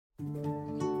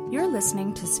You're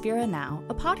listening to Sphera Now,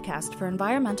 a podcast for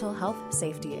environmental health,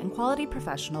 safety, and quality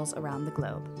professionals around the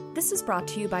globe. This is brought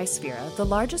to you by Sphera, the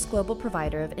largest global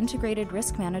provider of integrated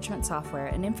risk management software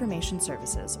and information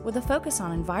services, with a focus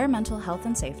on environmental health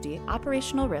and safety,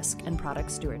 operational risk, and product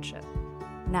stewardship.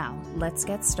 Now, let's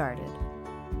get started.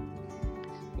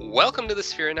 Welcome to the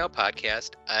Sphera Now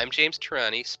podcast. I'm James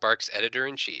Turani, Spark's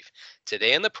editor-in-chief.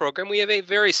 Today on the program, we have a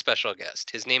very special guest.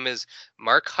 His name is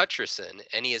Mark Hutcherson,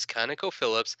 and he is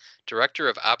ConocoPhillips Director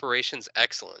of Operations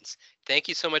Excellence. Thank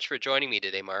you so much for joining me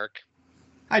today, Mark.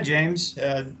 Hi, James.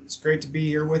 It's great to be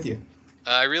here with you.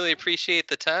 I really appreciate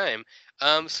the time.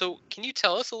 So can you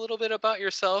tell us a little bit about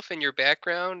yourself and your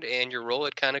background and your role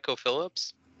at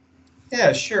ConocoPhillips?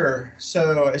 Yeah, sure.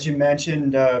 So as you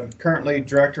mentioned, currently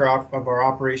Director of our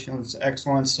Operations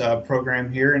Excellence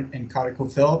program here in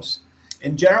ConocoPhillips.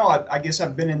 In general, I guess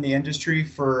I've been in the industry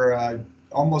for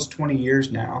almost 20 years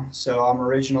now. So I'm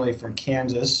originally from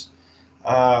Kansas.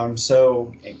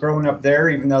 So growing up there,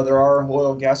 even though there are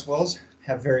oil and gas wells,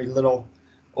 have very little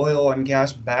oil and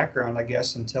gas background, I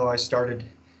guess, until I started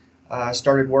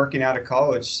working out of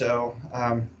college. So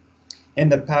in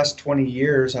the past 20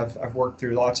 years, I've worked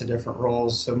through lots of different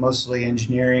roles, so mostly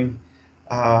engineering,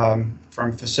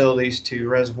 from facilities to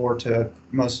reservoir to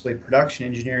mostly production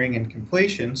engineering and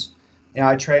completions. And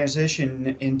I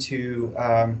transitioned into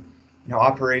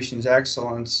operations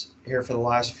excellence here for the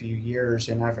last few years,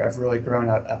 and I've really grown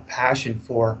a passion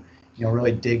for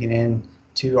really digging in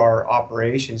to our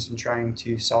operations and trying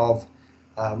to solve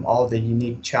all of the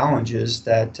unique challenges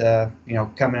that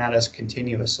coming at us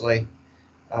continuously.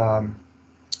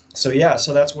 So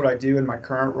that's what I do in my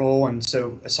current role. And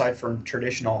so aside from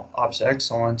traditional ops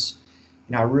excellence,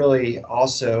 I really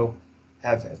also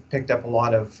have picked up a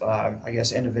lot of,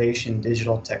 innovation,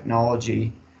 digital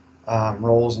technology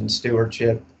roles and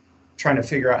stewardship, trying to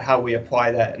figure out how we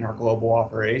apply that in our global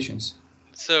operations.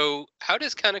 So how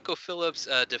does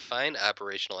ConocoPhillips define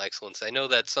operational excellence? I know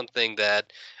that's something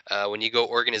that when you go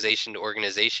organization to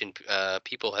organization,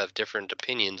 people have different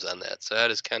opinions on that. So how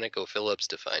does ConocoPhillips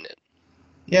define it?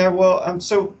 Yeah, well,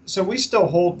 so we still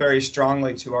hold very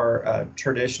strongly to our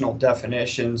traditional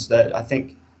definitions that I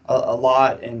think a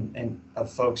lot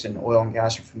of folks in oil and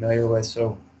gas are familiar with.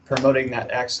 So promoting that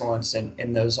excellence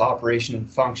in those operation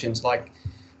functions like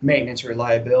maintenance,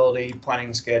 reliability, planning,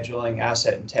 and scheduling,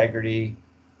 asset integrity,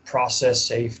 process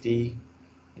safety,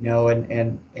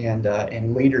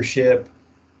 and leadership,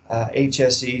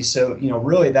 HSE. So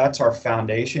really that's our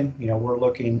foundation. We're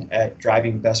looking at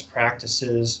driving best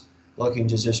practices, looking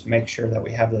to just make sure that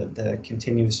we have the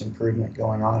continuous improvement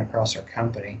going on across our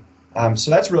company.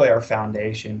 So that's really our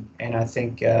foundation, and I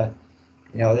think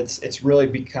it's really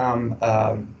become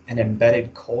an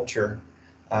embedded culture,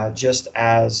 just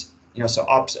as So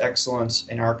ops excellence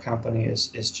in our company is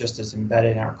just as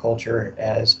embedded in our culture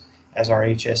as our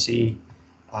HSE.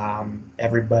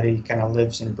 Everybody kind of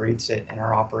lives and breathes it in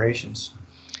our operations.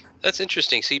 That's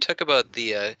interesting. So you talk about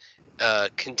the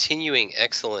continuing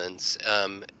excellence.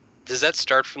 Does that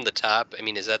start from the top? I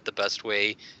mean, is that the best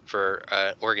way for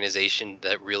an organization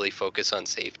that really focus on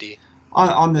safety?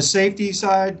 On the safety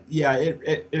side, yeah,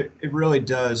 it really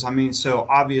does. I mean, so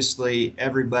obviously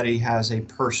everybody has a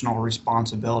personal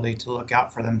responsibility to look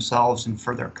out for themselves and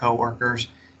for their coworkers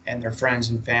and their friends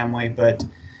and family. But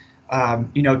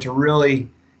to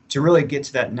really get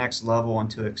to that next level and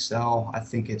to excel, I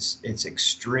think it's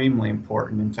extremely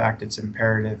important. In fact, it's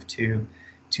imperative to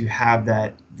have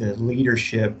the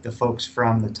leadership, the folks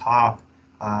from the top,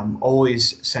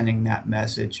 always sending that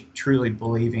message, truly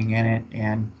believing in it,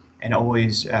 and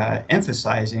always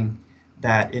emphasizing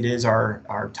that it is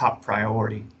our top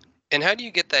priority. And how do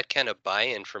you get that kind of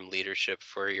buy-in from leadership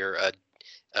for your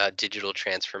digital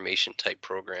transformation type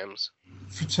programs?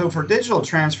 So for digital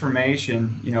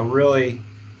transformation, really,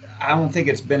 I don't think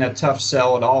it's been a tough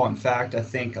sell at all. In fact, I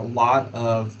think a lot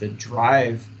of the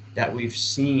drive that we've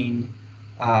seen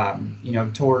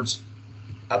towards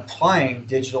applying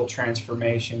digital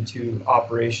transformation to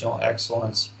operational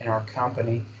excellence in our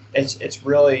company, it's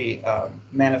really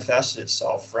manifested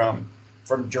itself from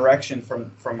direction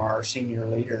from our senior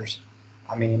leaders.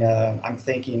 I mean, I'm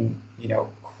thinking,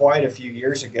 quite a few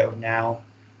years ago now,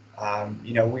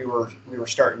 we were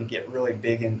starting to get really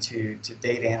big into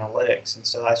data analytics, and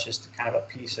so that's just kind of a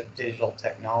piece of digital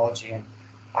technology. And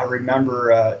I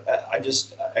remember, I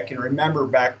can remember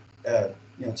back,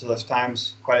 to those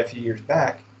times quite a few years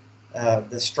back,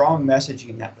 the strong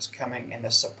messaging that was coming and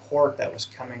the support that was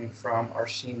coming from our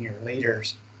senior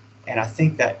leaders. And I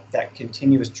think that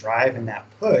continuous drive and that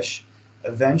push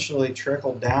eventually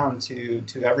trickled down to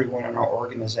everyone in our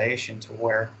organization, to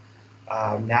where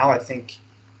now I think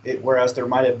whereas there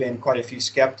might have been quite a few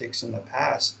skeptics in the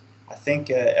past, I think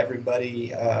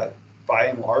everybody, by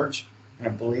and large,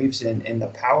 believes in the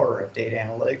power of data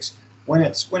analytics when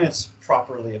it's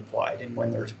properly applied and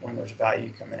when there's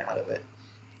value coming out of it.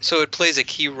 So it plays a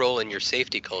key role in your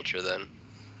safety culture, then.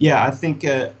 Yeah, I think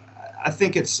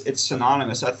it's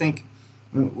synonymous. I think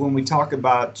when we talk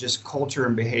about just culture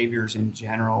and behaviors in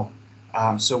general,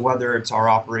 so whether it's our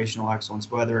operational excellence,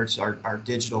 whether it's our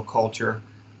digital culture,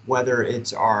 whether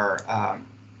it's our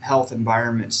health,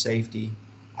 environment, safety,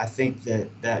 I think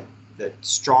that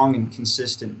strong and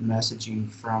consistent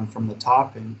messaging from the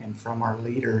top and from our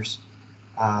leaders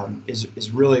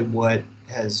is really what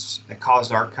has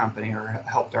caused our company or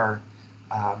helped our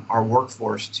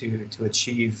workforce to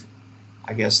achieve,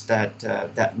 I guess,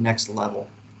 that next level.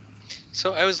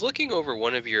 So I was looking over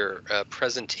one of your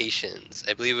presentations.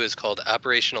 I believe it was called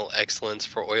Operational Excellence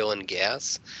for Oil and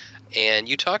Gas. And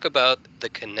you talk about the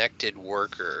connected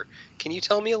worker. Can you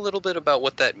tell me a little bit about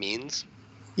what that means?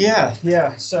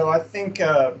 Yeah. So I think,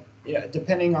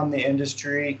 depending on the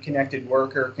industry, connected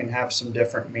worker can have some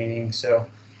different meanings. So,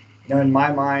 in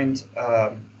my mind,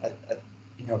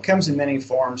 it comes in many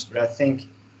forms, but I think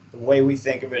the way we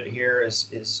think of it here is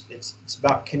it's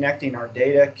about connecting our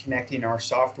data, connecting our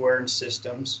software and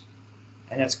systems,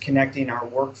 and it's connecting our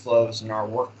workflows and our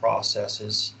work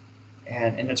processes,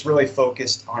 and it's really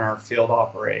focused on our field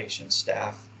operations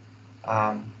staff.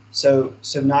 So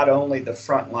not only the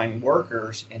frontline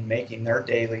workers in making their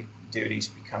daily duties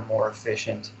become more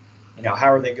efficient,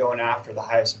 how are they going after the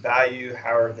highest value?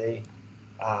 How are they,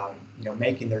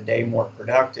 making their day more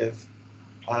productive?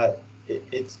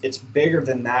 It's bigger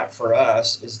than that for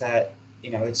us. Is that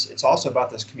it's also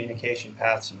about those communication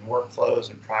paths and workflows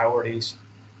and priorities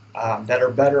that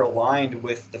are better aligned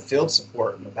with the field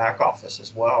support and the back office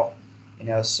as well.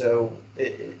 So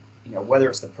whether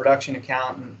it's the production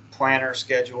accountant, planner,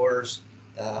 schedulers,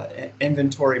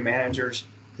 inventory managers,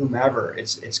 whomever,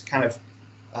 it's kind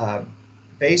of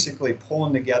basically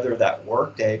pulling together that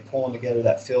workday, pulling together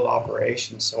that field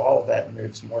operation, so all of that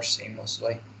moves more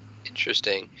seamlessly.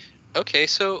 Interesting. Okay,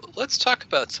 so let's talk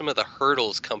about some of the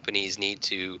hurdles companies need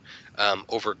to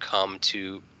overcome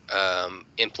to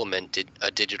implement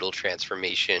a digital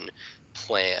transformation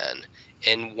plan.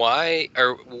 And why,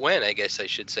 or when, I guess I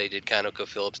should say, did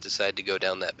ConocoPhillips decide to go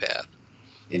down that path?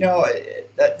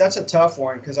 That's a tough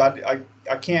one, because I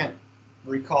can't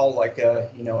recall like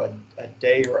a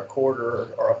day or a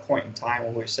quarter or a point in time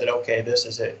where we said, okay, this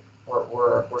is it.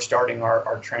 We're starting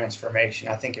our transformation.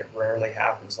 I think it rarely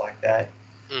happens like that.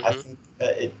 Mm-hmm. I think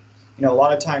that a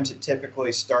lot of times it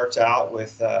typically starts out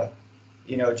with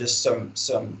just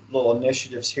some little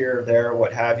initiatives here or there,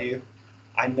 what have you.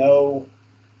 I know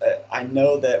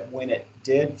that when it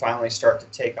did finally start to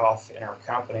take off in our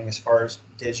company as far as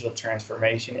digital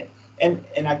transformation,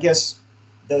 and I guess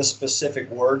those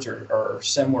specific words are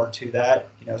similar to that,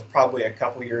 it's probably a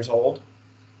couple years old.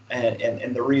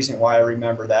 And the reason why I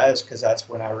remember that is because that's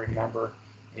when I remember,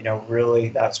 really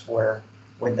that's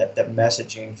when the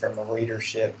messaging from the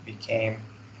leadership became,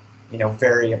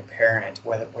 very apparent,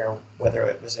 whether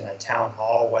it was in a town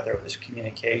hall, whether it was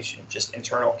communication, just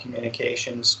internal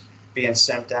communications being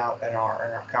sent out in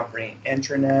our company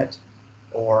intranet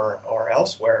or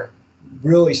elsewhere,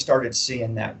 really started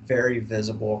seeing that very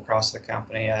visible across the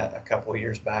company a couple of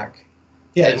years back.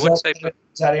 Yeah, does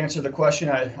that answer the question?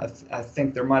 I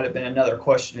think there might have been another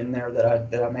question in there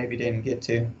that I maybe didn't get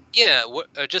to. Yeah,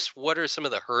 what are some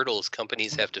of the hurdles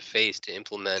companies have to face to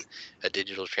implement a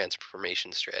digital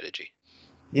transformation strategy?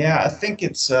 Yeah, I think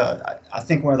I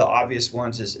think one of the obvious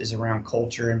ones is around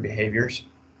culture and behaviors.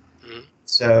 Mm-hmm.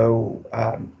 So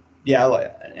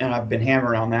and I've been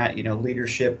hammering on that.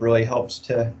 Leadership really helps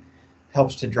to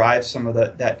drive some of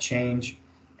that change.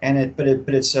 But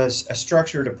it's a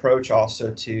structured approach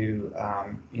also to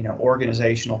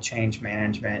organizational change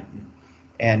management,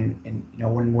 and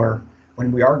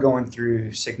when we are going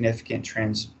through significant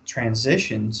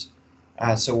transitions,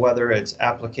 so whether it's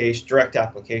direct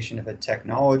application of a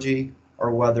technology,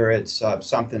 or whether it's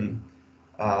something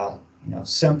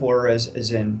simpler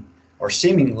as in, or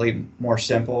seemingly more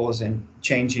simple as in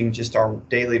changing just our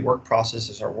daily work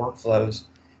processes, our workflows.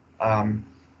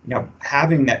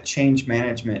 Having that change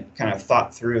management kind of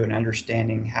thought through and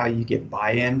understanding how you get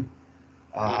buy-in,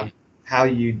 how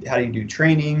you do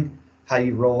training, how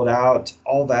you roll it out,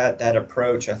 all that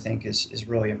approach, I think is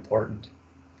really important.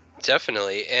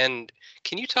 Definitely. And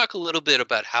can you talk a little bit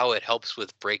about how it helps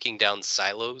with breaking down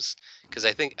silos? Because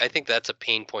I think that's a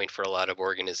pain point for a lot of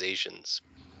organizations.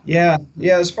 Yeah.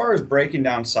 As far as breaking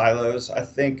down silos, I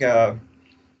think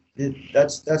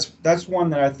that's one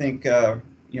that I think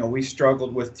we've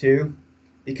struggled with too.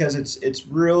 because it's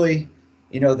really,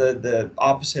 the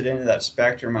opposite end of that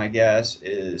spectrum, I guess,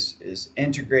 is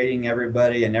integrating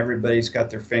everybody, and everybody's got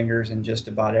their fingers in just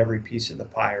about every piece of the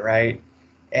pie, right?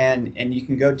 And you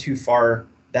can go too far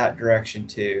that direction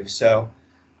too. So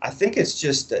I think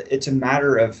it's a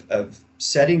matter of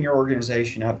setting your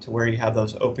organization up to where you have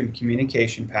those open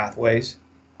communication pathways,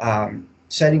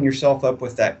 setting yourself up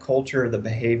with that culture, the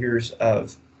behaviors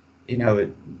of,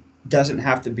 it doesn't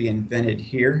have to be invented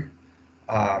here.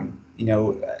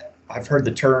 I've heard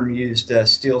the term used,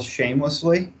 steal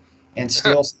shamelessly, and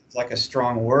steal sounds like a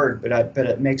strong word, but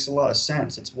it makes a lot of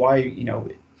sense. It's why,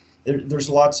 there's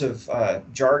lots of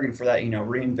jargon for that,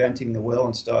 reinventing the wheel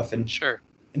and stuff. And sure.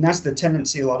 And that's the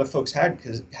tendency a lot of folks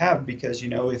because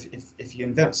if you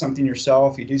invent something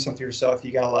yourself, you do something yourself,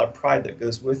 you got a lot of pride that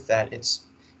goes with that.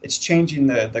 It's changing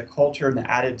the culture and the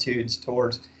attitudes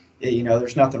towards,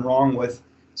 there's nothing wrong with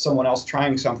someone else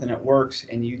trying something that works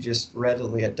and you just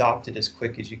readily adopt it as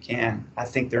quick as you can. I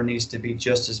think there needs to be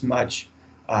just as much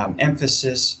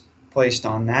emphasis placed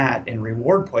on that and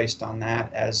reward placed on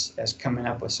that as coming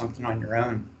up with something on your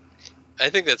own. I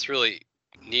think that's really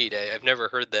neat. I've never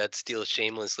heard that steal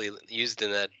shamelessly used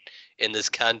in this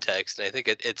context, and I think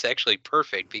it's actually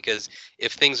perfect, because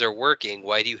if things are working,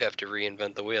 why do you have to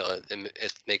reinvent the wheel? It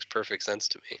makes perfect sense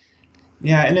to me.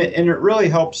 Yeah, and it really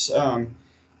helps.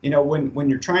 When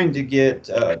you're trying to get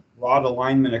broad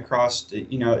alignment across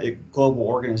a global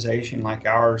organization like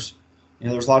ours,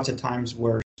 there's lots of times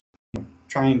where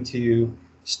trying to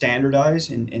standardize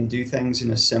and do things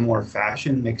in a similar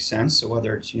fashion makes sense. So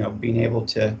whether it's being able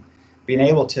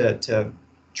to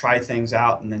try things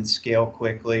out and then scale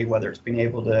quickly, whether it's being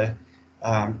able to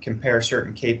compare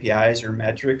certain KPIs or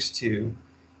metrics to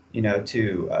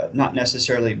not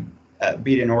necessarily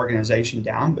beat an organization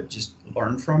down, but just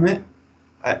learn from it.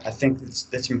 I think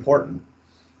that's important.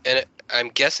 And I'm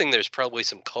guessing there's probably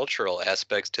some cultural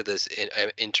aspects to this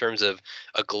in terms of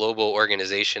a global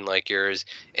organization like yours,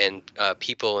 and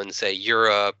people in, say,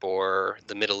 Europe or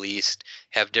the Middle East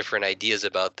have different ideas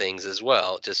about things as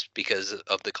well, just because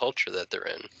of the culture that they're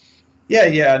in.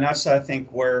 Yeah, and that's, I think,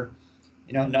 where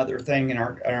another thing in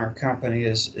our company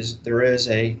is there is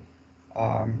a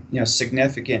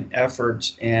significant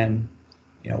efforts in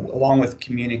along with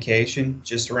communication,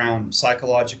 just around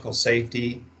psychological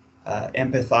safety,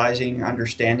 empathizing,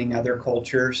 understanding other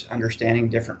cultures, understanding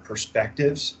different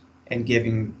perspectives, and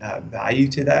giving value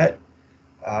to that.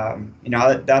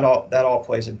 That all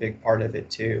plays a big part of it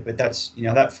too. But that's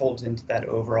that folds into that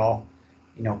overall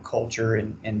culture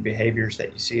and behaviors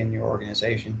that you see in your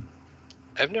organization.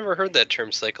 I've never heard that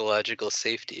term, psychological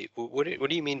safety. What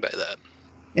do you mean by that?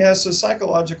 Yeah, so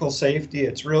psychological safety,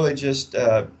 it's really just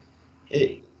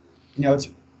it's,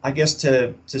 I guess,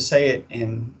 to say it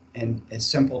in as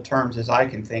simple terms as I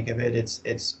can think of it,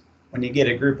 it's when you get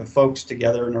a group of folks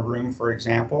together in a room, for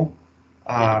example,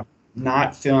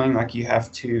 not feeling like you have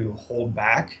to hold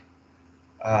back,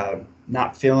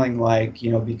 not feeling like,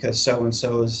 because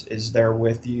so-and-so is there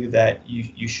with you, that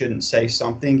you shouldn't say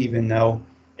something, even though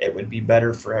it would be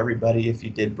better for everybody if you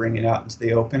did bring it out into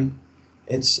the open.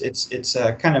 It's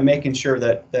kind of making sure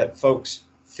that folks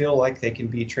feel like they can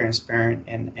be transparent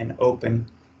and open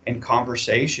in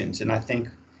conversations. And I think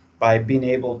by being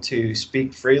able to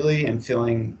speak freely and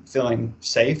feeling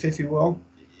safe, if you will,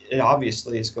 it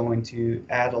obviously is going to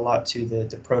add a lot to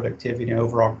the productivity and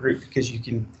overall group, because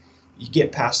you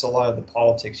get past a lot of the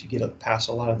politics, you get past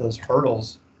a lot of those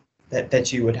hurdles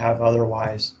that you would have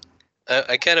otherwise.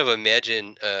 I kind of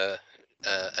imagine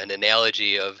an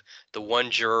analogy of the one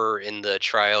juror in the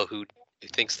trial who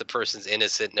thinks the person's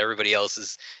innocent and everybody else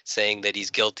is saying that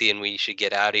he's guilty and we should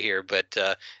get out of here. But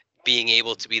being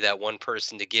able to be that one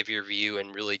person to give your view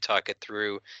and really talk it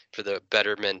through for the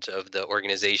betterment of the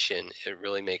organization, it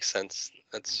really makes sense.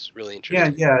 That's really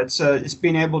interesting. Yeah, it's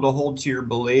being able to hold to your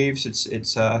beliefs.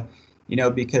 It's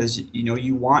because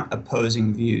you want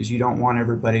opposing views. You don't want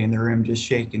everybody in the room just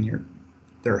shaking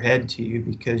their head to you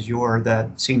because you're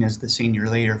seen as the senior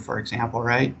leader, for example,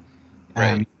 right?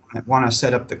 Right. Want to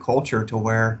set up the culture to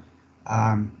where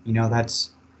that's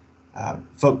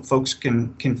folks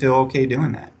can feel okay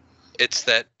doing that. It's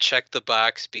that check the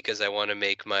box because I want to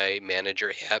make my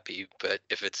manager happy, but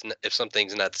if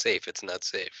something's not safe, it's not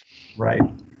safe. Right.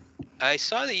 I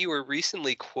saw that you were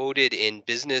recently quoted in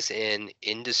Business and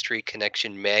Industry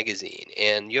Connection magazine,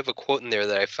 and you have a quote in there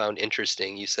that I found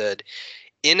interesting. You said,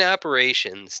 "In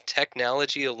operations,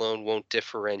 technology alone won't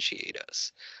differentiate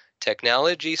us.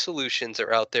 Technology solutions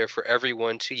are out there for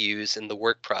everyone to use in the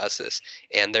work process,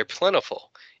 and they're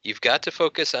plentiful. You've got to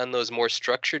focus on those more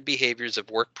structured behaviors of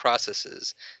work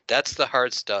processes. That's the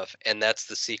hard stuff, and that's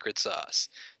the secret sauce.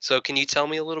 So can you tell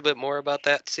me a little bit more about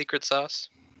that secret sauce?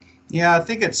 Yeah, I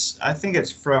think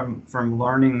it's from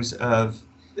learnings of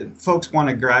folks want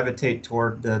to gravitate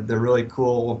toward the really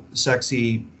cool,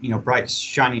 sexy, bright,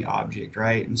 shiny object,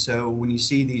 right? And so when you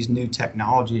see these new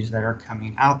technologies that are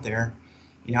coming out there,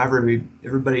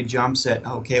 everybody jumps at,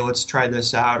 okay, let's try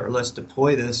this out or let's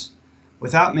deploy this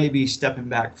without maybe stepping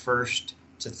back first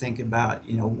to think about,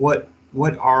 what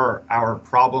are our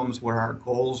problems, what are our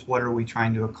goals, what are we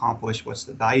trying to accomplish, what's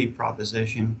the value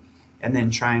proposition, and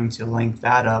then trying to link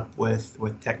that up with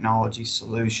technology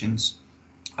solutions.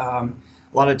 A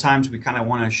lot of times we kind of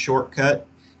want a shortcut,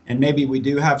 and maybe we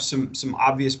do have some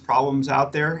obvious problems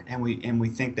out there, and we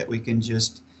think that we can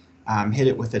just hit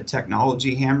it with a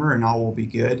technology hammer and all will be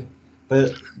good.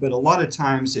 But a lot of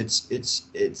times it's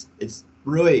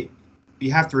really,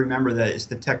 you have to remember that it's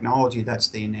the technology that's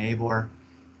the enabler,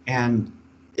 and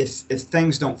if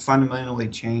things don't fundamentally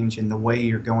change in the way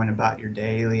you're going about your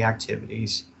daily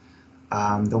activities,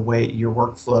 the way your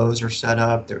workflows are set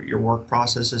up, your work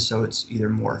processes, so it's either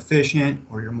more efficient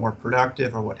or you're more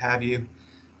productive or what have you.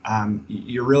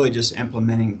 You're really just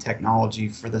implementing technology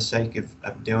for the sake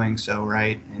of doing so,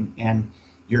 right? And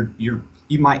you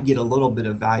might get a little bit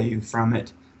of value from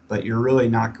it, but you're really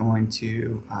not going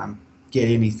to get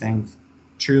anything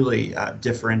truly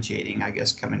differentiating, I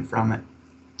guess, coming from it.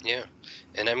 Yeah.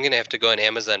 And I'm going to have to go on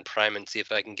Amazon Prime and see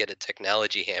if I can get a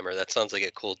technology hammer. That sounds like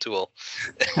a cool tool.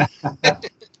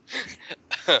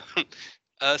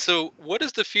 So what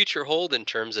does the future hold in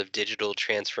terms of digital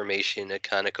transformation at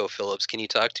ConocoPhillips? Can you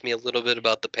talk to me a little bit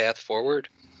about the path forward?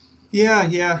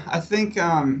 Yeah. I think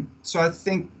so. I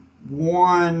think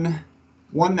one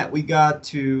that we got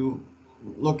to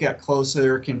look at closely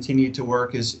or continue to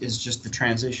work is just the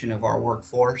transition of our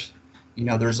workforce.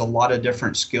 There's a lot of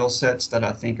different skill sets that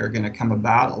I think are going to come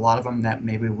about, a lot of them that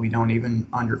maybe we don't even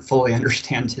fully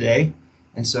understand today.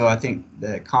 And so I think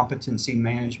the competency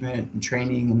management and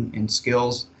training and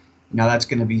skills, that's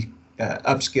going to be,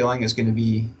 upskilling is going to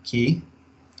be key.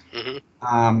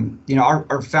 Mm-hmm.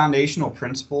 Our foundational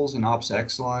principles in ops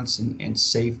excellence and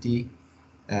safety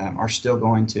are still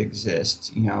going to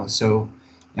exist. So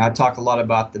I talk a lot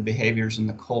about the behaviors and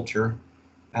the culture.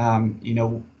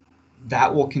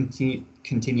 That will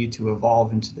continue to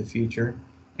evolve into the future,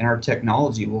 and our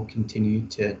technology will continue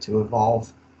to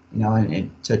evolve, and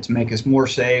to make us more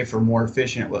safe or more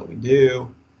efficient at what we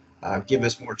do, give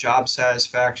us more job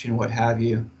satisfaction, what have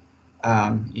you.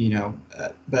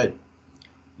 But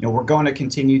we're going to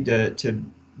continue to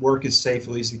work as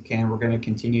safely as we can. We're going to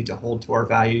continue to hold to our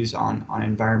values on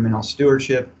environmental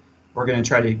stewardship. We're going to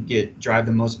try to drive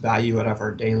the most value out of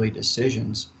our daily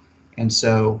decisions, and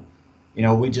so.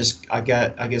 We just, I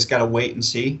guess, got to wait and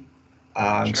see,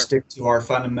 sure. Stick to our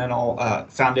fundamental,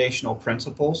 foundational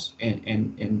principles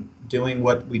in doing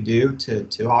what we do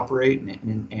to operate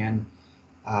and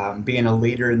being a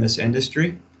leader in this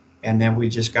industry. And then we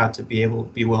just got to be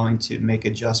willing to make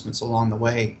adjustments along the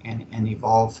way and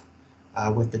evolve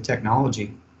with the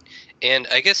technology. And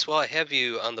I guess while I have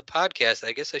you on the podcast,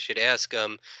 I guess I should ask,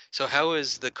 so how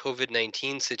has the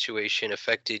COVID-19 situation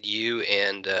affected you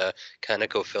and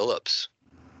ConocoPhillips?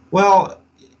 Well,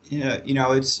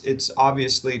 it's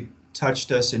obviously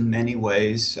touched us in many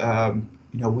ways.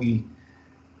 We,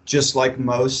 just like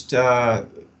most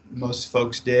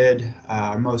folks did,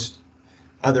 most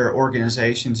other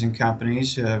organizations and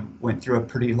companies went through a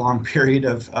pretty long period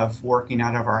of working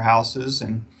out of our houses,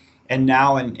 and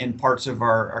now in parts of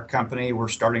our company, we're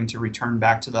starting to return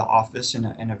back to the office in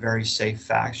a very safe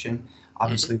fashion.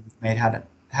 Obviously, we've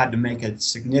had to make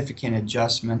significant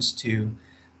adjustments to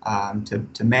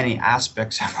many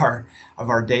aspects of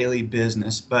our daily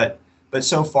business, but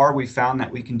so far we found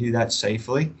that we can do that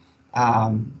safely.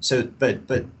 But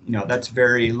that's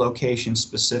very location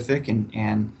specific,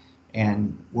 and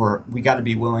we got to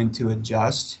be willing to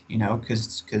adjust,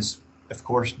 because of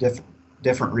course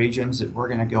different regions that we're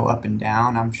going to go up and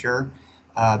down. I'm sure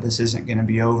this isn't going to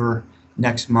be over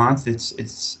next month.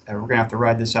 It's we're going to have to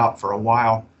ride this out for a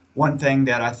while. One thing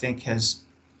that I think has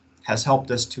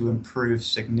helped us to improve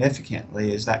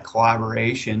significantly is that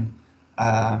collaboration,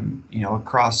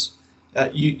 across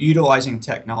utilizing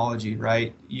technology,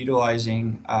 right?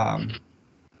 Utilizing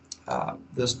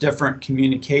those different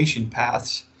communication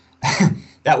paths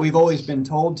that we've always been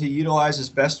told to utilize as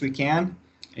best we can.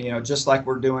 Just like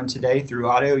we're doing today through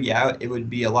audio. Yeah, it would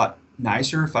be a lot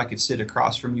nicer if I could sit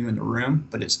across from you in the room,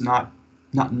 but it's not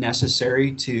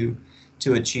necessary to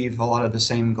achieve a lot of the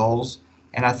same goals.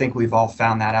 And I think we've all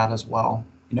found that out as well.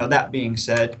 That being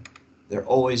said, there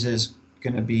always is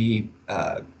going to be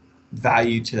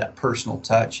value to that personal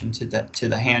touch and to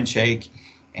the handshake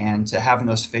and to having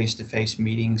those face-to-face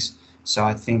meetings. So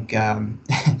I think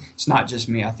it's not just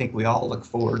me. I think we all look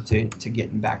forward to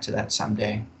getting back to that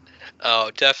someday.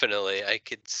 Oh, definitely. I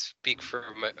could speak for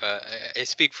I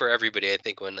speak for everybody, I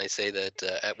think, when I say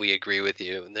that we agree with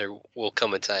you. There will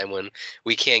come a time when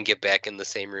we can get back in the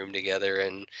same room together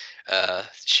and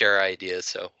share ideas.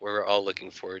 So we're all looking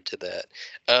forward to that.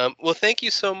 Well, thank you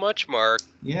so much, Mark.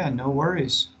 Yeah, no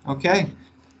worries. Okay.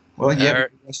 Well, you have a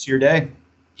good rest of your day.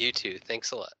 You too.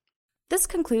 Thanks a lot. This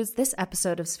concludes this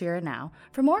episode of Sphera Now.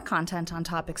 For more content on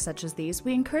topics such as these,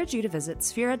 we encourage you to visit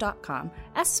sphera.com,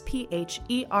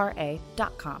 SPHERA.com.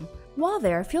 While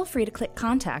there, feel free to click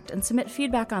Contact and submit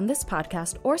feedback on this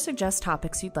podcast or suggest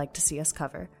topics you'd like to see us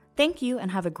cover. Thank you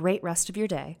and have a great rest of your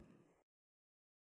day.